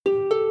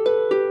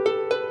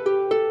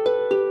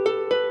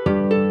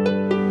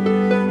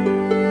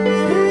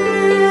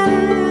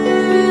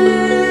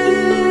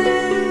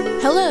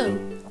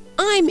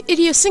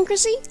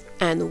idiosyncrasy,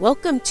 and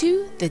welcome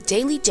to the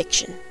Daily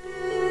Diction.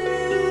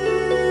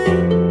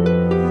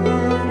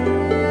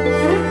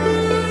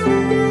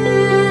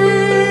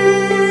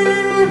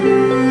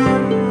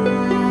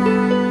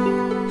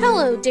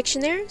 Hello,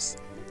 dictionaries!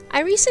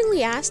 I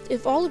recently asked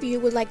if all of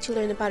you would like to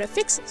learn about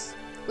affixes,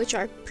 which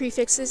are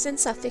prefixes and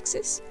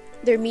suffixes,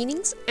 their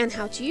meanings, and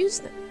how to use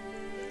them.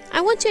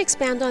 I want to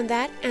expand on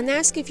that and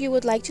ask if you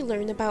would like to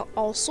learn about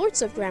all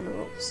sorts of grammar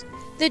rules,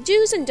 the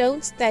do's and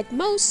don'ts that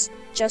most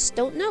just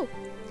don't know.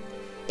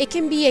 It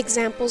can be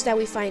examples that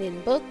we find in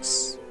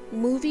books,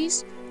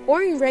 movies,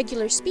 or in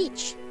regular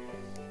speech.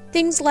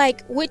 Things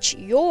like which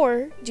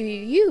your do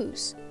you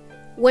use?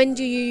 When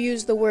do you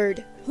use the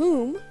word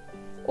whom?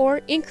 Or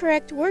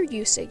incorrect word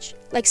usage,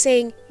 like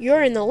saying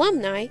you're an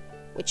alumni,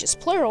 which is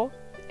plural,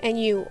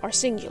 and you are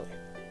singular.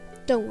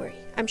 Don't worry,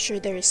 I'm sure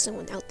there is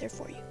someone out there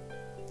for you.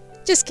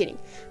 Just kidding,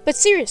 but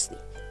seriously,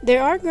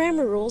 there are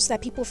grammar rules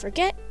that people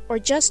forget or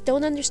just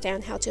don't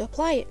understand how to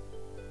apply it.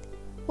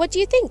 What do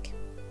you think?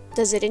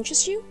 Does it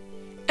interest you?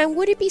 And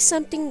would it be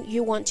something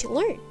you want to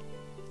learn?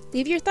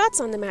 Leave your thoughts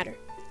on the matter.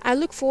 I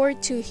look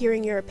forward to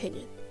hearing your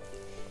opinion.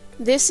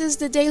 This is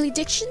the Daily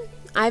Diction.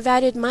 I've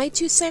added my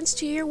 2 cents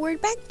to your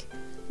word bank.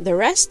 The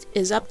rest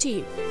is up to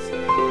you.